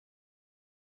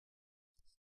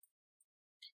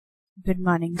Good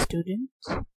morning, students.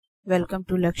 Welcome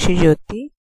to LAKSHYAJYOTI.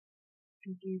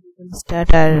 Today we will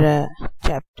start our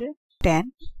chapter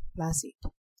 10, class 8.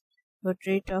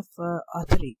 Portrait of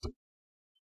authority.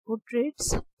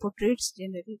 Portraits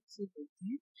generally उसे बोलते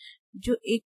हैं जो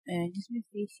एक जिसमें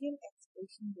फेशियल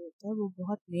एक्सप्रेशन जो होता है वो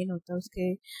बहुत मेन होता है,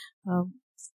 उसके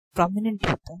प्रोमिनेंट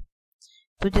होता है।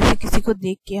 तो जैसे किसी को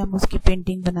देख के हम उसकी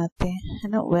पेंटिंग बनाते हैं, है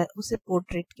ना, वह उसे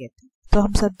पोर्ट्रेट कहते हैं। तो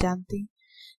हम सब जानते हैं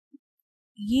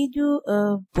ये जो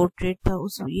पोर्ट्रेट था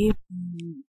ये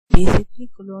बेसिकली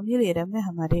कॉलोनियल एरा में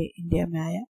हमारे इंडिया में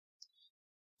आया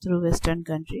थ्रू वेस्टर्न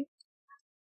कंट्री।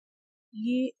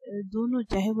 ये दोनों,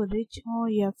 चाहे वो रिच हो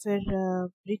या फिर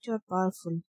रिच और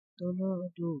पावरफुल, दोनों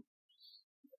जो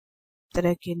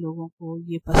तरह के लोगों को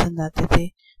ये पसंद आते थे।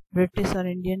 ब्रिटिश और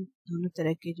इंडियन दोनों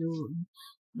तरह के जो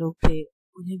लोग थे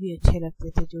उन्हें भी अच्छे लगते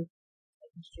थे, जो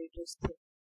एडमिनिस्ट्रेटर्स थे,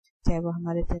 चाहे वो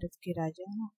हमारे तरफ के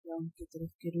राजा हों या उनकी तरफ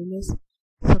के रूलर्स,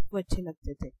 सबको अच्छे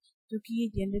लगते थे। क्योंकि ये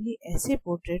जनरली ऐसे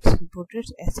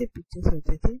पोर्ट्रेट्स ऐसे पिक्चर्स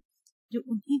होते थे जो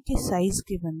उन्हीं के साइज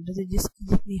के बनते थे, जिसकी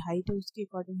जितनी हाइट है उसके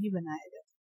अकॉर्डिंग ही बनाया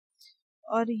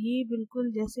जाता। और ये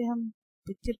बिल्कुल जैसे हम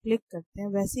पिक्चर क्लिक करते हैं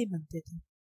वैसे ही बनते थे।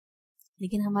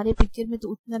 लेकिन हमारे पिक्चर में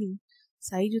तो उतना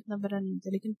साइज उतना बड़ा नहीं था,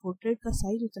 लेकिन पोर्ट्रेट का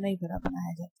साइज उतना ही बड़ा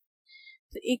बनाया जाता।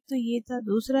 तो एक तो ये था।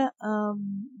 दूसरा,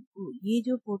 ये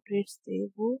जो पोर्ट्रेट्स थे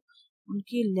वो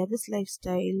उनके लेविश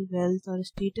लाइफस्टाइल, वेल्थ और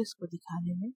स्टेटस को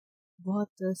दिखाने में बहुत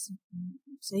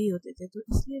सही होते थे। तो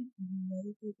इसलिए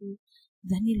मेरे को जो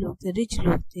धनी लोग थे, रिच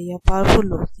लोग थे या पावरफुल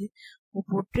लोग थे, वो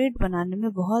पोर्ट्रेट बनाने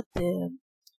में बहुत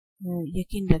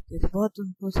यकीन रखते थे, बहुत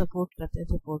उनको सपोर्ट करते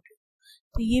थे पोर्ट्रेट।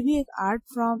 तो ये भी एक आर्ट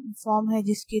फॉर्म है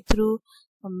जिसके थ्रू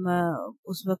हम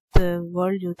उस वक्त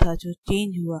वर्ल्ड जो था जो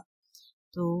चेंज हुआ।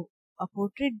 तो a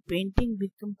portrait painting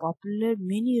became popular.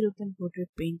 Many European portrait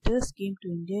painters came to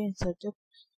India in search of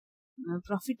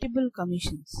profitable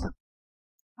commissions.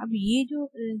 अब ये जो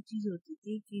चीज़ होती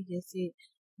थी कि जैसे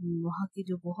वहाँ के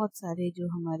जो बहुत सारे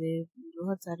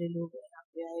लोग यहाँ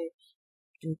पे आए,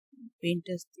 जो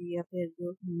पेंटर्स थे या फिर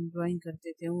जो ड्राइंग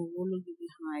करते थे, वो लोग जो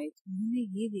यहाँ आए थे, उन्होंने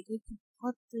ये देखा कि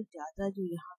बहुत ज़्यादा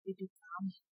जो यहाँ पे जो काम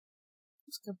है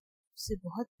उससे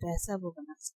बहुत पैसा वो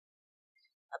बना सकते।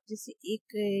 अब जैसे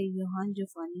एक योहान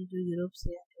जोफानी जो यूरोप से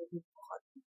आए, जो बहुत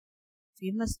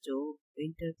फेमस जो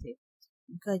पेंटर थे,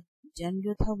 उनका जन्म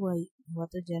जो था वो हुआ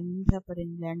तो जर्मनी था, पर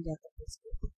इंग्लैंड जाकर बस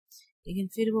गए थे। लेकिन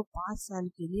फिर वो 5 साल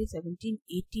के लिए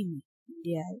 1780 में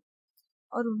इंडिया आए,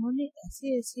 और उन्होंने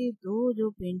ऐसे दो जो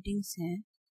पेंटिंग्स हैं,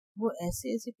 वो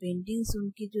ऐसे पेंटिंग्स,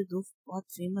 उनकी जो दो बहुत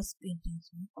फेमस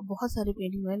पेंटिंग्स हैं, और बहुत सारे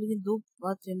पेंटिंग हैं लेकिन दो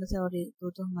बहुत फेमस है और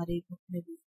दो तो हमारे बुक में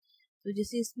भी। तो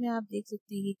जैसे इसमें आप देख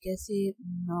सकते हैं कि कैसे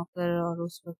नौकर और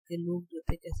उस वक्त के लोग जो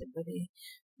थे कैसे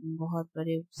बहुत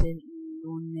बड़े से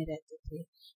लोन में रहते थे।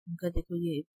 उनका देखो,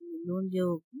 ये लोन जो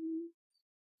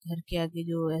घर के आगे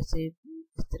जो ऐसे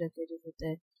इस तरह का जो होता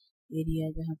है एरिया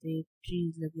जहाँ पे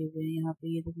ट्रीज लगे हुए हैं, यहाँ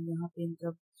पे ये देखो, यहाँ पे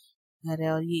इनका घर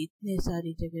है और ये इतने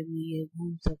सारी जगह में ये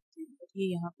घूम सकते हैं। और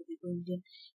ये यहाँ पे देखो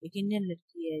एक इंडियन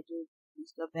लड़की है जो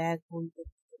उसका बैग होल्ड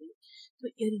करके। तो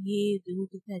यार ये देखो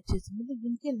कितने अच्छे से, मतलब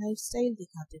उनके लाइफस्टाइल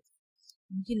दिखाते थे,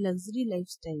 उनकी लग्जरी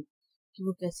लाइफस्टाइल कि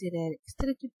वो कैसे रह रहे। इस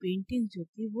तरह की पेंटिंग जो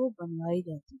थी वो बनवाई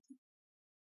जाती थी,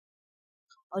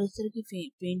 और इस तरह की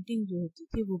पेंटिंग जो होती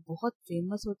थी वो बहुत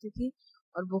फेमस होती थी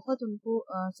और बहुत उनको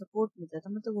सपोर्ट मिलता था,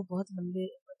 मतलब वो बहुत लंबे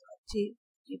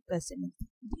अच्छे पैसे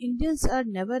मिलते। Indians are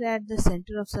never at the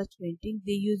centre of such painting,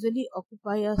 they usually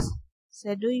occupy a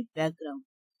shadowy background.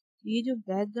 ये जो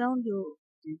बैकग्राउंड जो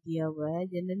दिया हुआ है,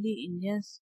 जनरली इंडियंस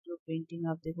जो पेंटिंग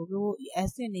आप देखोगे वो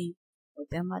ऐसे नहीं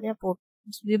होते। हमारे यहाँ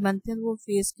पोर्ट्रेट्स भी बनते हैं, वो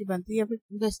फेस की बनती है या फिर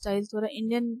उनका स्टाइल थोड़ा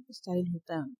इंडियन स्टाइल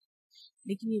होता है उनका।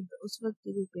 लेकिन ये उस वक्त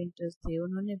के जो पेंटर्स थे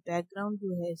उन्होंने बैकग्राउंड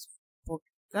जो है इस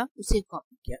पोर्ट्रेट का उसे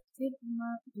कॉपी किया। फिर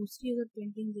दूसरी अगर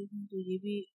पेंटिंग देखें तो ये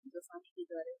भी जोफानी के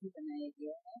द्वारा ही बनाया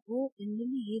गया है। वो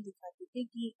जनरली ये दिखाते थे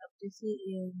कि अब जैसे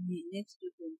नेक्स्ट जो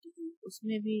पेंटिंग है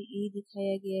उसमें भी ये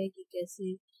दिखाया गया है कि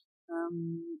कैसे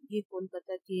ये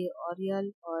कोलकाता के ऑरियल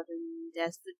और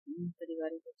डैशवुड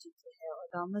परिवारों का चित्र है, और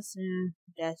थॉमस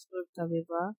डैशवुड का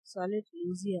विवाह सॉलिड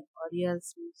लूजिया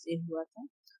ऑरियल्स से हुआ था।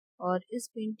 और इस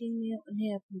पेंटिंग में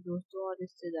उन्हें अपने दोस्तों और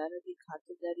रिश्तेदारों की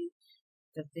खातिरदारी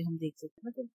करते हम देख सकते हैं।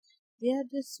 मतलब they are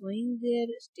just showing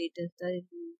their status,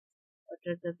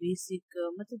 the basic,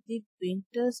 मतलब the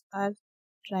painters are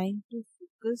trying to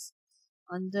focus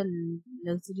on the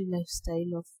luxury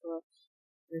lifestyle of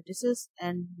British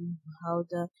and how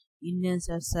the Indians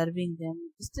are serving them।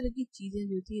 इस तरह की चीज़ें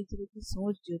जो थी, इस तरह की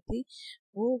सोच जो थी,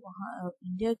 वो वहाँ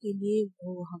इंडिया के लिए,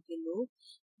 वो वहाँ के लोग,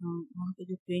 वहाँ के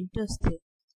जो पेंटर्स थे,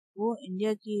 वो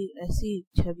इंडिया की ऐसी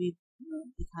छवि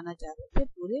दिखाना चाह रहे थे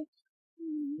पूरे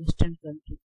वेस्टर्न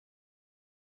कंट्री।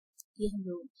 ये हम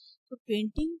लोग तो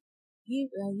पेंटिंग ये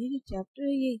जो चैप्टर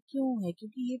है ये क्यों है,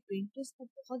 क्योंकि ये पेंटर्स का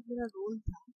बहुत बड़ा रोल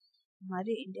था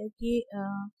हमारे इंडिया के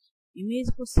इमेज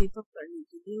को सेप अप करने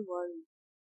के लिए वर्ल्ड।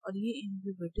 और ये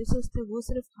जो ब्रिटिशर्स थे वो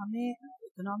सिर्फ हमें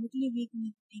इकोनॉमिकली वीक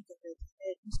नहीं कर रहे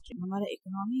थे, हमारा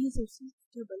इकोनॉमी ही सबसे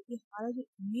जो बल्कि हमारा जो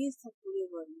इमेज था पूरे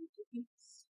वर्ल्ड में, क्योंकि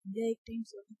इंडिया एक टाइम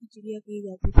सोने की चिड़िया कही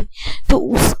जाती थी, तो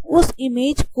उस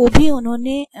इमेज को भी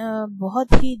उन्होंने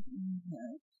बहुत ही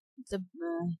मतलब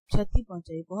क्षति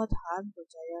पहुंचाई, बहुत हार्म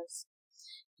पहुंचाया।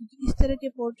 क्योंकि इस तरह के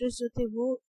पोर्ट्रेट्स जो थे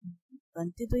वो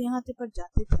बनते तो यहाँ थे पर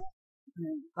जाते थे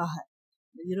बाहर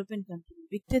यूरोपियन कंट्री में,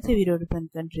 बिकते थे यूरोपियन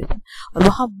कंट्री में, और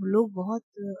वहाँ लोग बहुत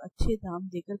अच्छे दाम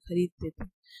देकर खरीदते थे।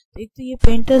 तो एक तो ये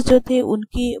पेंटर्स जो थे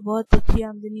उनकी बहुत अच्छी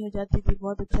आमदनी हो जाती थी,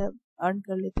 बहुत अच्छा अर्न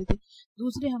कर लेते थे।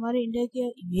 दूसरे हमारे इंडिया के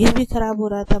इमेज भी खराब हो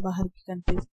रहा था बाहर की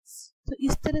कंट्री। तो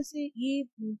इस तरह से ये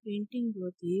पेंटिंग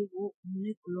जो थी वो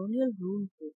उन्होंने कॉलोनियल रूल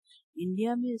को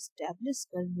इंडिया में एस्टैब्लिश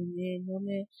करने में,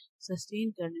 इन्होंने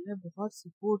सस्टेन करने में बहुत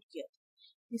सपोर्ट किया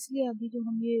था। इसलिए अभी जो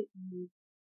हम ये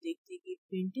देखते कि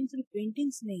पेंटिंग सिर्फ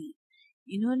पेंटिंग्स नहीं,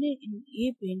 इन्होंने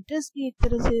ये पेंटर्स भी एक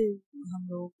तरह से हम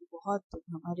लोगों को बहुत,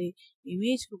 हमारे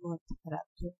इमेज को बहुत खराब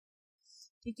किया।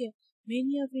 ठीक है,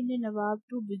 many of Indian Nawab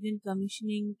to begin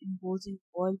commissioning imposing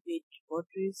oil paint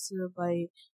portraits by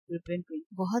European paint।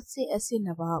 बहुत से ऐसे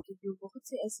नवाब, जो बहुत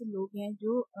से ऐसे लोग हैं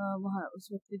जो वहाँ उस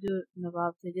वक्त जो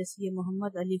नवाब थे, जैसे ये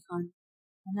मोहम्मद अली खान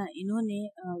है ना, इन्होंने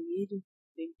ये जो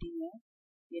पेंटिंग है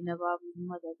ये नवाब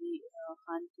मोहम्मद अली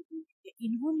खान की पेंटिंग है,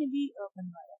 इन्होंने भी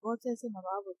बनवाया। बहुत से ऐसे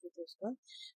नवाब होते थे उस पर,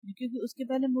 क्योंकि उसके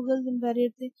पहले मुगल एम्पायर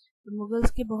थे, तो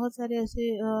मुगल्स के बहुत सारे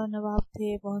ऐसे नवाब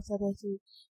थे, बहुत सारे ऐसे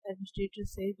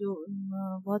एडमिनिस्ट्रेटर्स थे जो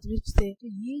बहुत रिच थे। तो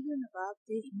ये जो नवाब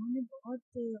थे इन्होंने बहुत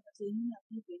मतलब इन्होंने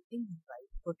अपनी पेंटिंग बनवाई,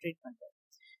 पोर्ट्रेट बनवाई।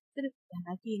 फिर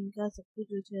हालांकि इनका सब कुछ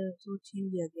जो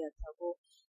छीन लिया गया था वो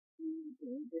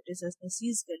ब्रिटिशर्स ने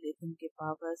सीज कर लिए थे, उनके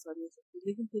पावर्स और ये सब कुछ,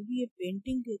 लेकिन फिर भी ये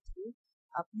पेंटिंग के थ्रू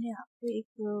अपने आप को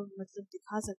एक मतलब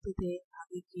दिखा सकते थे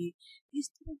आगे की। इस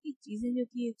तरह की चीजें जो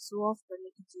थी, एक शो ऑफ करने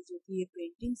की चीज होती है,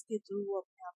 पेंटिंग्स के थ्रू वो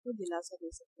अपने आप को दिलासा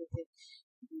दे सकते थे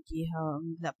कि हाँ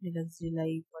मतलब अपनी लग्जरी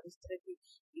लाइफ और इस तरह की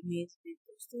इमेज में।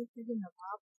 तो इस तरह के जो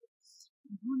नवाब थे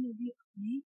उन्होंने भी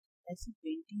अपनी ऐसी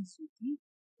पेंटिंग्स जो थी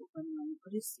वो बनवाई,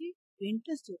 और इससे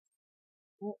पेंटर्स जो थे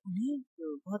वो उन्हें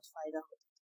बहुत फायदा होता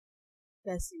था,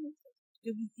 पैसे मिलते थे,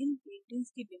 क्योंकि इन पेंटिंग्स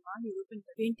की demand European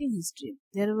painting history.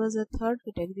 There was a third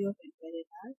category of imperial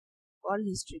art called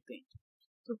history paint.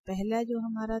 तो पहला जो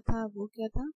हमारा था वो क्या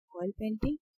था, ऑयल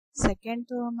पेंटिंग। सेकंड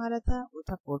तो हमारा था वो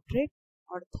था पोर्ट्रेट,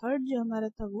 और थर्ड जो हमारा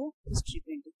था वो हिस्ट्री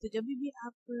पेंटिंग। तो जब भी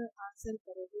आप आंसर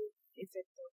करोगे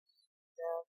इफेक्ट ऑफ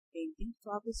द पेंटिंग,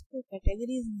 तो आप इसको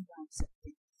कैटेगरीज में बांट सकते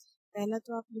हैं। पहला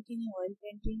तो आप लिखेंगे ऑयल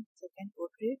पेंटिंग, सेकंड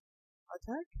पोर्ट्रेट, और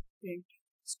third painting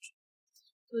history.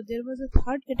 So there was a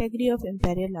third category of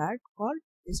imperial art called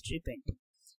history painting।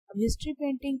 अब हिस्ट्री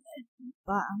पेंटिंग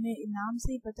हमें नाम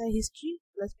से ही पता है, हिस्ट्री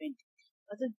प्लस पेंटिंग,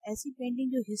 मतलब ऐसी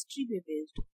पेंटिंग जो हिस्ट्री पे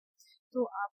बेस्ड। तो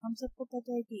आप हम सबको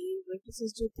पता है कि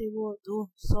ब्रिटिशर्स जो थे वो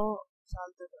 200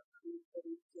 साल तक रूल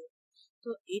थे।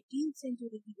 तो 18th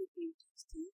सेंचुरी की जो पेंटिंग्स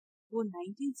थी वो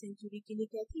 19th सेंचुरी के लिए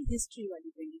क्या थी, हिस्ट्री वाली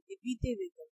पेंटिंग थी, बीते हुए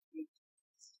पेंटिंग।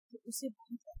 तो उसे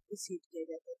बहुत अप्रिशिएट किया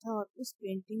जाता था, और उस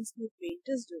पेंटिंग्स में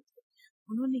पेंटर्स जो थे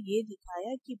उन्होंने ये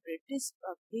दिखाया कि British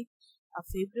public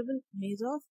favourable image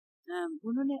of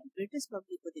उन्होंने ब्रिटिश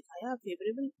पब्लिक को दिखाया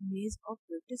favourable image of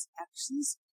British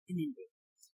actions in India,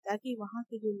 ताकि वहाँ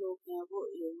के जो लोग हैं वो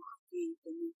वहाँ की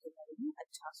कम्युनिटी के बारे में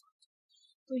अच्छा सोचें।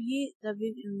 तो ये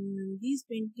these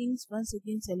paintings once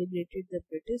again celebrated the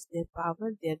British, their power,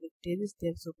 their victories,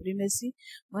 their supremacy.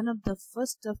 One of the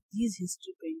first of these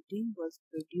history paintings was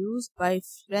produced by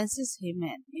Francis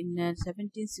Hayman in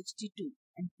 1762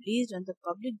 and placed on the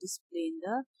public display in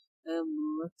the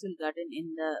Vauxhall Garden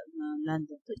in the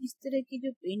London। तो इस तरह की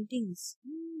जो paintings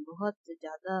बहुत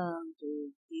ज़्यादा जो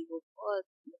थी वो बहुत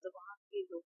मतलब वहाँ के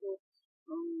लोग को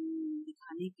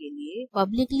दिखाने के लिए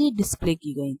पब्लिकली डिस्प्ले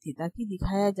की गई थी, ताकि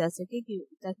दिखाया जा सके कि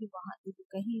ताकि वहाँ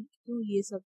कहीं क्यों ये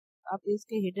सब, आप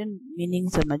इसके हिडन मीनिंग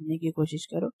समझने की कोशिश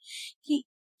करो कि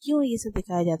क्यों ये सब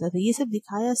दिखाया जाता था। ये सब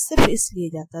दिखाया सिर्फ इसलिए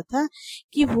जाता था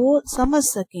कि वो समझ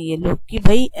सके ये लोग कि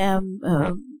भाई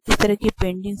इस तरह की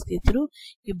पेंटिंग्स के थ्रू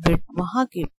कि वहाँ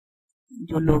के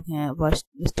जो लोग हैं,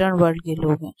 वेस्टर्न वर्ल्ड के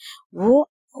लोग हैं, वो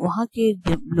वहाँ के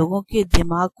लोगों के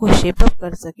दिमाग को शेप अप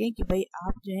कर सकें कि भाई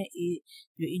आप जो है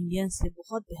जो इंडियंस से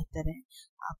बहुत बेहतर हैं,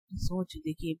 आपकी सोच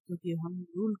देखिए, क्योंकि हम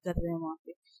रूल कर रहे हैं वहाँ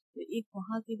पे। तो एक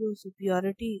वहाँ की जो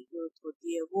सुपियोरिटी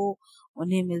होती है वो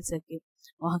उन्हें मिल सके,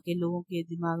 वहाँ के लोगों के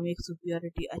दिमाग में एक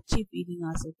सुपियोरिटी अच्छी फीलिंग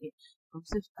आ सके, और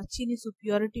सिर्फ अच्छी नहीं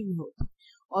सुपियोरिटी भी होती।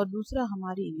 और दूसरा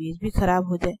हमारी इमेज भी खराब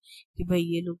हो जाए कि भाई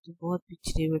ये लोग तो बहुत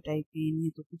पिछड़े हुए टाइप के, इन्हें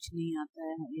तो कुछ नहीं आता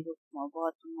है, ये लोग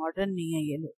बहुत मॉडर्न नहीं है,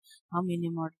 ये लोग, हम इन्हें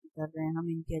मॉडर्न कर रहे हैं, हम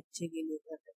इनके अच्छे के लिए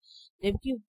कर रहे हैं।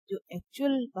 जबकि जो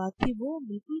एक्चुअल बात थी वो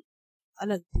बिल्कुल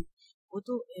अलग थी। वो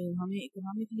तो हमें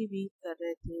इकोनॉमिकली वीक कर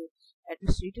रहे थे,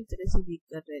 एडमिनिस्ट्रेटिव तरह से वीक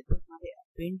कर रहे थे। हमारे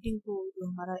पेंटिंग को, जो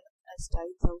हमारा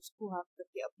स्टाइल था उसको हाफ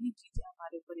करके अपनी चीजें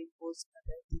हमारे ऊपर इम्पोज कर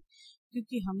रहे थे,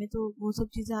 क्योंकि हमें तो वो सब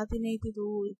चीजें आती नहीं थी,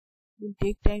 तो will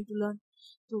take time to learn.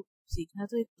 तो सीखना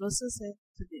तो एक प्रोसेस है।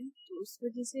 तो उस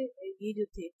वजह से ये जो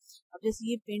थे, अब जैसे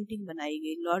ये पेंटिंग बनाई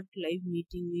गई, Lord Clive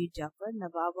meeting Mir Jafar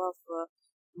Nawab of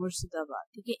Murshidabad,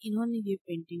 ठीक है, इन्होंने ये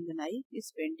पेंटिंग बनाई।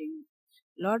 इस पेंटिंग में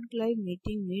Lord Clive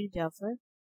meeting Mir Jafar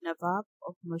Nawab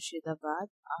of Murshidabad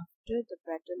after the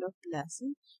battle of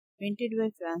Plassey, painted bye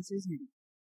Francis Henry,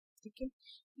 ठीक है।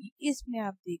 इसमें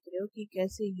आप देख रहे हो कि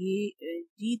कैसे ये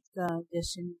जीत का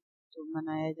जश्न तो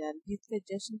मनाया जा रहा है। जीत का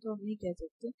जश्न तो हम नहीं कह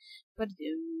सकते, पर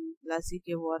प्लासी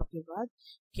के वॉर के बाद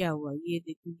क्या हुआ, ये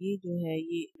देखो, ये जो है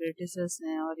ये ब्रिटिशर्स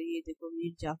हैं, और ये देखो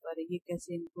मीर जाफर है, ये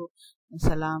कैसे इनको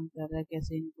सलाम कर रहा है,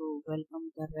 कैसे इनको वेलकम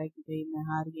कर रहा है कि भाई मैं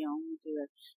हार गया हूँ, मुझे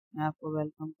मैं आपको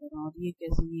वेलकम कर रहा हूँ, और ये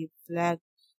कैसे ये फ्लैग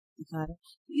दिखा रहा है।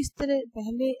 इस तरह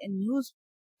पहले न्यूज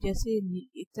जैसे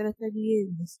एक तरह का ये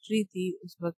हिस्ट्री थी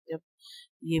उस वक्त जब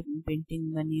ये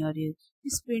पेंटिंग बनी, और ये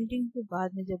इस पेंटिंग को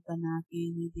बाद में जब बना के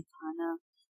ये दिखाना,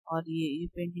 और ये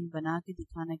पेंटिंग बना के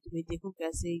दिखाना कि भाई देखो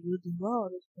कैसे युद्ध हुआ,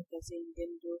 और उसमें कैसे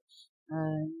इंडियन जो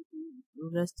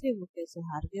रूलर्स थे वो कैसे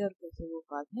हार गए, और कैसे वो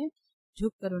बाद में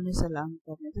झुक कर उन्हें सलाम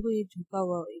करने, देखो ये झुका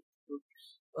हुआ एक,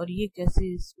 और ये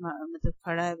कैसे मतलब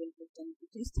खड़ा है बिल्कुल तन।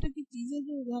 तो इस तरह की चीजें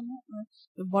जो है ना,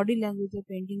 बॉडी लैंग्वेज है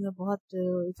पेंटिंग में बहुत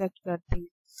इफेक्ट करती है।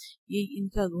 ये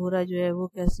इनका घोड़ा जो है वो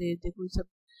कैसे, देखो सब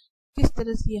किस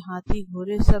तरह से, ये हाथी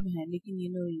घोड़े सब हैं, लेकिन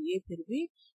ये फिर भी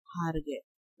हार गए,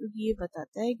 क्योंकि तो ये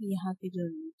बताता है कि यहाँ के जो,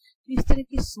 तो इस तरह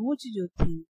की सोच जो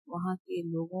थी वहाँ के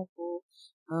लोगों को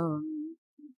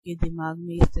के दिमाग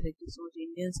में, इस तरह की सोच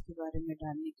इंडियंस के बारे में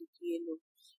डालने की कि ये लोग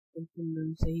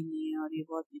बिल्कुल सही नहीं है और ये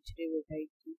बहुत पिछड़े हुए टाइप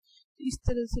की। तो इस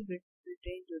तरह से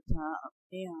ब्रिटेन जो था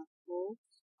अपने आप को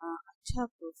अच्छा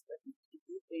प्रूव करने के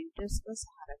लिए पेंटर्स का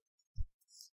सहारा,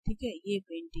 ठीक है, ये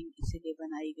पेंटिंग इसीलिए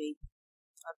बनाई गई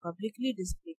और पब्लिकली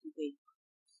डिस्प्ले की गई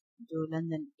जो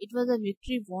London. It was a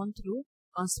victory von through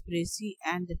conspiracy,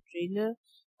 and the trailer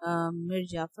Mir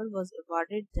Jafar was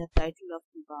awarded the title of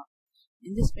Nabab.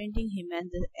 In this painting, he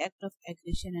meant the act of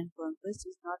aggression and conquest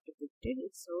is not depicted.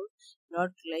 It shows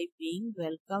Lord Clive being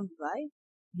welcomed by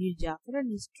Mir Jafar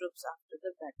and his troops after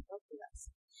the Battle of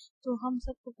Plassey. तो हम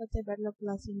सबको पता है battle of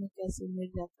Plassey में कैसे मीर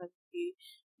जाफर की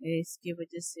इसके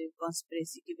वजह से,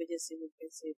 कॉन्स्पिरेसी की वजह से वो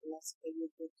कैसे प्लासी का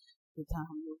युद्ध जो था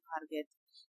हम लोग हार गए थे।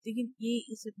 लेकिन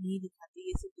ये सब नहीं दिखाते,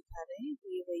 ये सब दिखा रहे हैं कि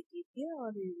ये वही जीत गया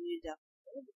और मीर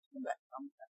जाफर वेलकम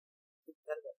कर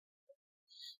गए,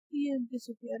 ये उनकी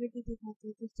सुपीरियरिटी दिखाते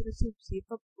हैं। तो इस तरह से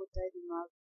शेपअप होता है दिमाग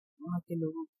वहाँ के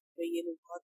लोगों को, ये लोग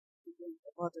बहुत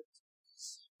अच्छे।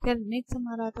 फिर नेक्स्ट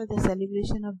हमारा आता है the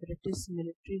celebration of British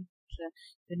military.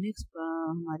 तो नेक्स्ट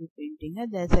हमारी पेंटिंग है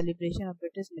the celebration of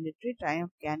British military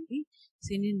Triumph can be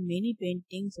seen in many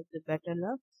paintings of the battle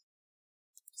of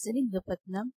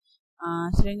Seringapatam.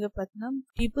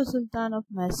 Tipu Sultan of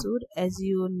Mysore, as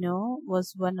you know,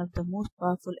 was one of the most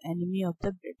powerful enemy of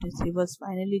the British. He was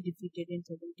finally defeated in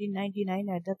 1799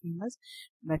 at the famous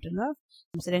Battle of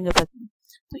Seringapatam.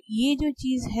 तो ये जो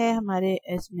चीज है हमारे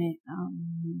इसमें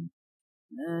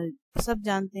सब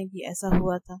जानते हैं कि ऐसा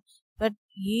हुआ था, बट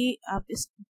ये आप इस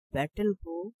बैटल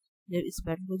को, जब इस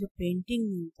बैटल को जो पेंटिंग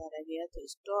में उतारा गया, तो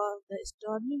the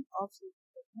storming of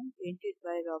painted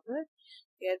by Robert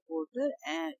care porter,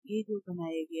 ये जो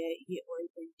बनाया गया है ये ऑयल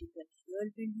पेंटिंग बनी है। ऑयल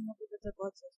पेंटिंग आपको पता है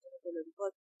बहुत सस्टेनेबल,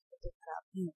 बहुत खराब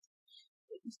नहीं होती।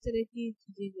 तो इस तरह की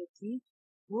चीजें जो थी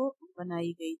वो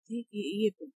बनाई गई थी कि ये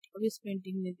पेंटिंग, और इस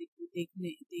पेंटिंग में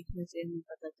देखने से हमें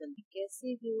पता चलता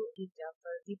कैसे जो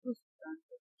जाफर टीपू सुल्तान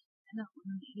है ना,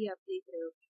 उन्होंने, ये आप देख रहे हो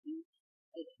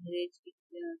अंग्रेज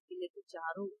किले के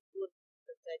चारों ओर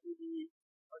फैली हुई है,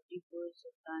 और टीपू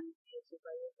सुल्तान के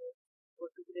सिपाहियों को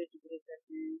टुकड़े टुकड़े कर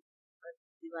रहे हैं और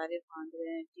दीवारें बांध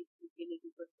रहे हैं, टीपू किले के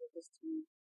ऊपर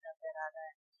फहरा रहा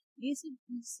है। ये सब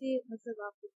इससे मतलब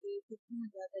आपको कितना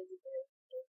ज्यादा ये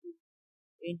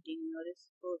पेंटिंग, और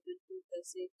इसको बिल्कुल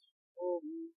कैसे वो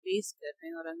फेस कर रहे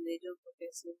हैं और अंग्रेजों को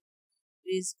कैसे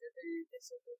फेस कर रहे हैं,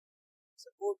 कैसे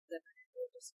सपोर्ट कर रहे हैं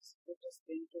ब्रिटिश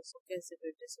पेंटर्स को, कैसे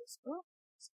ब्रिटिशर्स को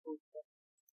सपोर्ट कर रहे हैं।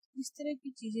 इस तरह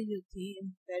की चीजें जो थी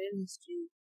imperial history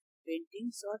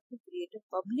painting sought to create a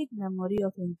public memory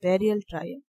of imperial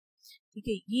Triumph. ठीक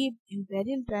है, ये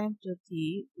इंपीरियल ट्रायम्फ जो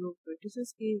थी वो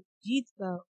ब्रिटिशर्स के जीत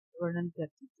का वर्णन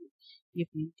करती थी ये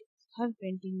पेंटिंग। हर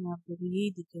पेंटिंग में आपको यही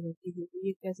दिखेगा कि देखो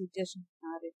ये कैसे जश्न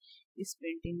मना रहे, इस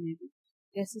पेंटिंग में भी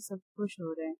कैसे सब खुश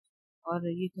हो रहे हैं और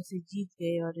ये कैसे जीत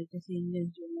गए और ये कैसे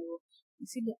इंडियंस जो है वो।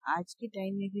 इसीलिए आज के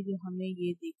टाइम में भी जो हमें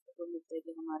ये देखने को मिलता है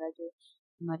कि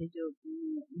हमारी जो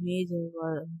इमेज है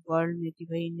वर्ल्ड में कि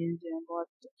भाई इंडियंस जो है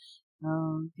बहुत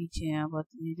पीछे हैं बहुत,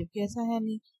 जबकि ऐसा है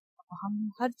नहीं। हम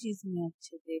हर चीज में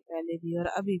अच्छे थे पहले भी और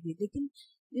अभी भी, लेकिन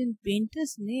इन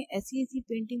पेंटर्स ने ऐसी ऐसी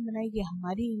पेंटिंग बनाई कि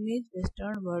हमारी इमेज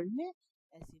वेस्टर्न वर्ल्ड में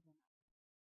ऐसी